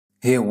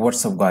Hey,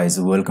 what's up guys,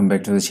 welcome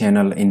back to the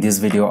channel. In this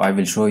video I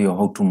will show you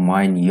how to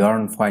mine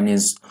Yearn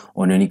Finance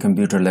on any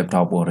computer,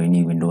 laptop or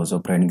any Windows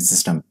operating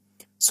system.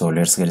 So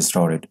let's get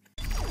started.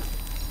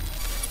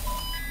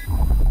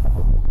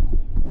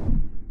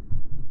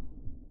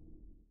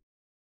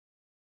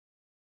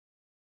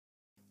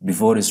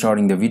 Before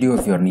starting the video,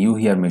 if you are new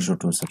here, make sure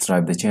to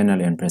subscribe the channel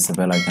and press the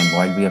bell icon.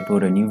 While we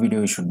upload a new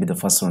video, you should be the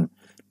first one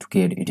to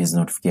get its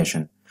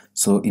notification.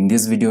 So in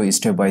this video,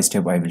 step by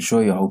step, I will show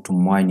you how to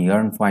mine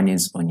Yearn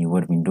Finance on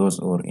your Windows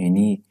or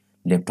any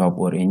laptop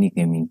or any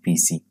gaming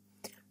PC.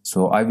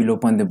 So I will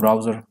open the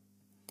browser.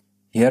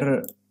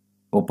 Here,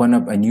 open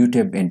up a new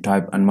tab and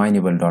type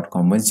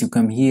unmineable.com. Once you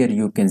come here,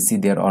 you can see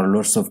there are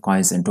lots of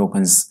coins and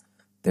tokens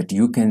that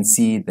you can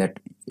see that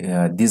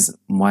this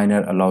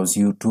miner allows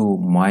you to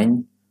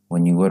mine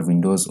on your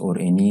Windows or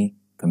any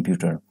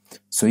computer.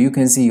 So you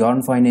can see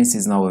Yearn Finance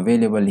is now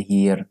available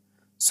here.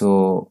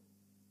 So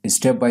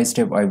step by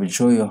step I will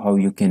show you how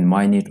you can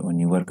mine it on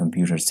your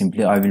computer.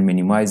 Simply I will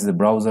minimize the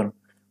browser,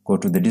 go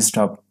to the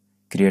desktop,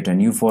 create a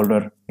new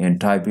folder and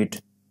type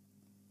it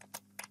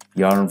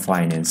Yearn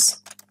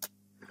Finance.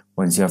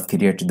 Once you have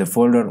created the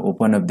folder,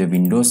 open up the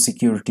Windows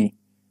security,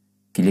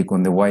 click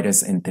on the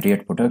virus and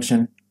threat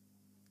protection,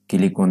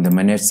 click on the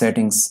manage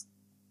settings,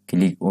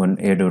 click on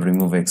add or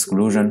remove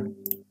exclusion.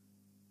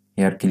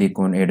 Here click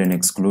on add an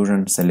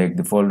exclusion, select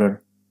the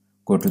folder,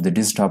 go to the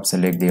desktop,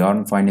 select the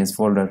Yearn Finance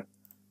folder,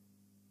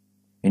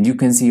 and you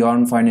can see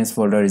Yearn Finance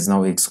folder is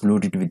now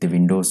excluded with the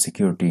Windows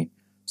security.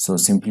 So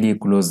simply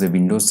close the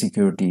Windows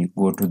security,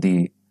 go to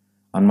the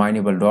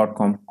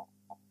unmineable.com.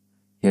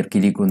 Here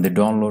click on the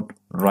download,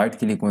 right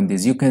click on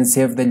this. You can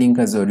save the link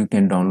as well, you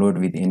can download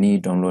with any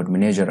download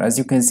manager. As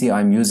you can see,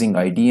 I'm using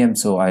IDM,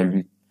 so I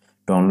will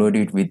download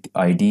it with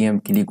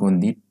IDM. Click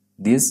on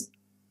this,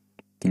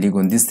 click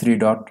on this three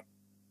dot,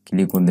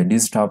 click on the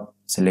desktop,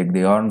 select the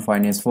Yearn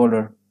Finance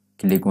folder,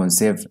 click on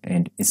save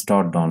and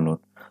start download.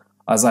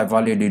 As I've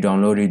already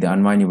downloaded the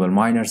unmineable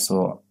miner,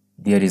 so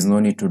there is no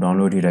need to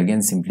download it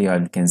again. Simply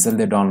I'll cancel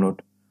the download,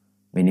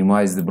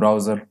 minimize the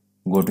browser,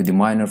 go to the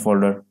miner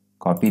folder,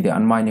 copy the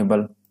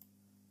unmineable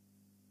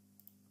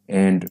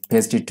and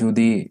paste it to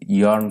the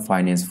Yearn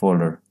Finance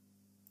folder.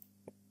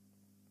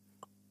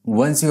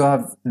 Once you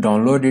have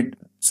downloaded,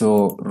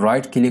 so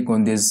right click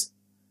on this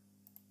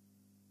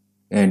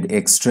and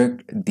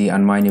extract the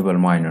unmineable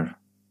miner.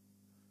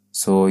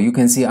 So you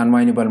can see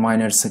unmineable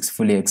miner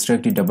successfully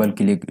extracted. Double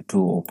click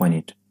to open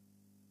it.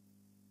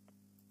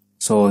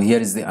 So here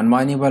is the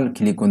unmineable.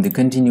 Click on the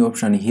continue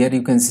option. Here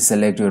you can see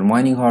select your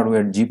mining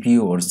hardware,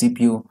 GPU or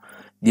CPU.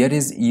 There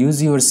is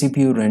use your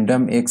CPU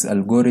random X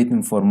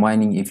algorithm for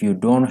mining if you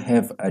don't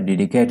have a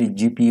dedicated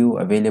GPU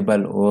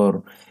available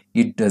or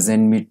it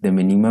doesn't meet the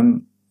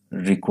minimum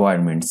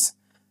requirements.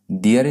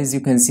 There is,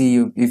 you can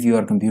see if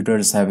your computer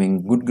is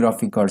having good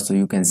graphic card, so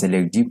you can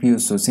select GPU.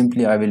 So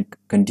simply I will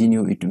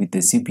continue it with the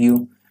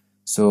CPU.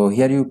 So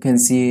here you can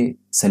see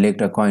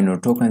select a coin or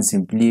token.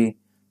 Simply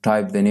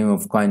type the name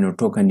of coin or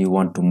token you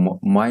want to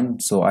mine.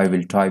 So I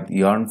will type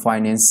Yearn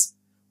Finance,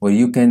 or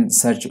you can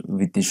search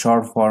with the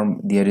short form.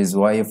 There is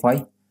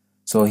YFI.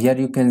 So here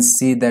you can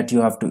see that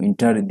you have to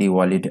enter the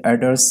wallet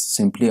address.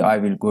 Simply I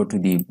will go to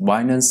the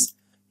Binance.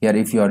 Here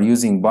if you are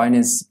using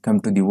Binance, come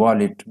to the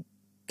wallet,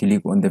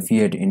 click on the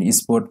fiat in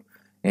spot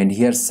and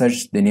here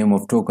search the name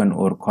of token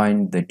or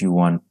coin that you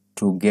want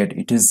to get.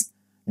 It is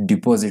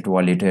deposit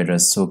wallet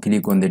address. So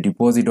click on the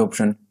deposit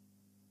option.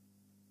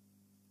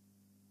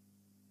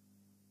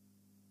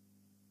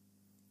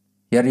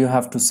 Here you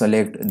have to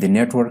select the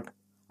network.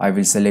 I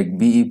will select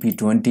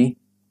BEP20,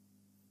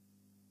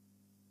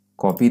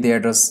 copy the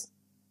address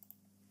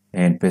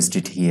and paste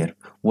it here.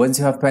 Once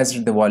you have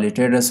pasted the wallet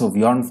address of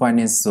Yearn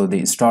Finance, so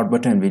the start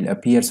button will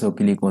appear. So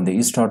click on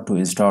the start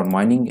to start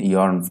mining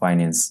Yearn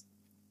Finance.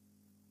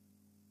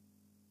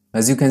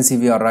 As you can see,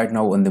 we are right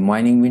now on the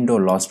mining window.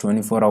 Last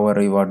 24-hour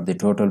reward, the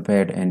total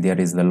paid, and there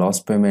is the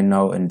last payment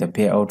now and the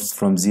payouts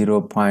from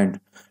 0.0028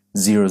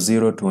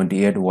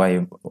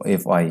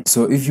 YFI.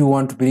 So if you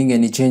want to bring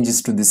any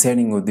changes to the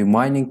setting of the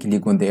mining,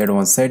 click on the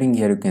advanced setting.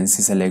 Here you can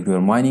see select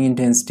your mining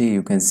intensity.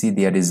 You can see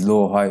there is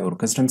low, high or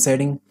custom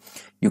setting.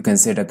 You can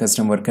set a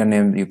custom worker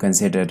name. You can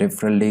set a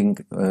referral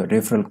link,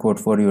 referral code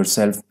for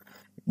yourself.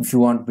 If you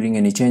want to bring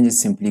any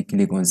changes, simply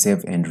click on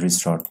save and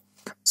restart.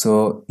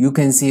 So you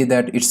can see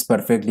that it's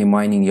perfectly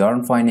mining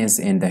Yearn Finance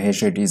and the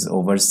hash rate is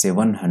over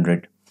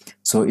 700.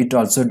 So it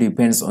also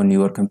depends on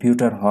your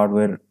computer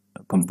hardware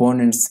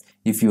components.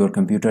 If your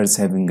computer is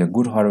having a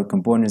good hardware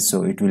component,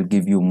 so it will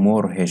give you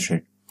more hash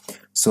rate.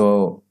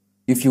 So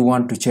if you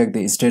want to check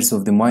the status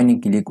of the mining,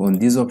 click on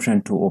this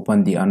option to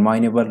open the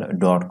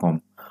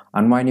unmineable.com.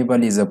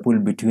 Unmineable is a pool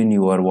between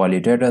your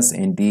wallet address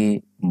and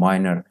the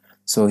miner.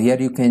 So here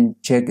you can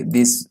check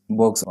this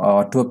box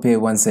auto pay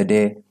once a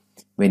day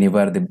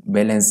whenever the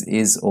balance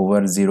is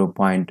over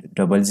 0.0028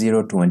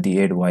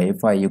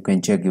 YFI. You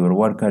can check your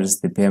workers,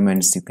 the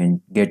payments. You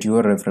can get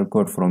your referral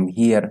code from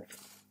here.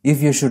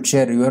 If you should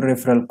share your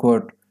referral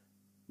code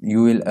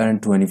you will earn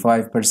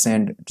 25%,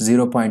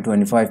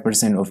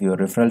 0.25% of your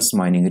referrals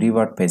mining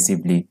reward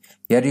passively.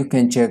 Here you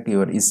can check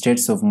your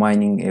status of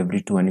mining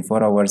every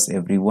 24 hours,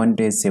 every 1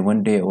 day,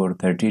 7 day or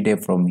 30 day.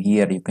 From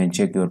here you can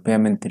check your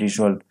payment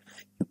threshold.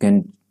 You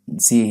can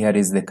see here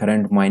is the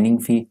current mining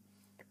fee.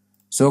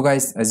 So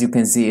guys, as you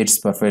can see, it's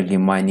perfectly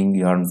mining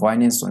Yearn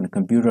Finance on a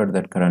computer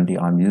that currently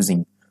I'm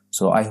using.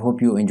 So I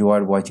hope you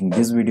enjoyed watching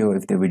this video.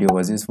 If the video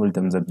was useful,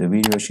 thumbs up the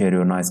video, share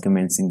your nice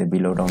comments in the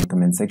below down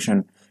comment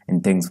section,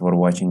 and thanks for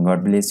watching.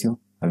 God bless you.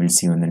 I will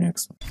see you in the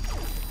next one.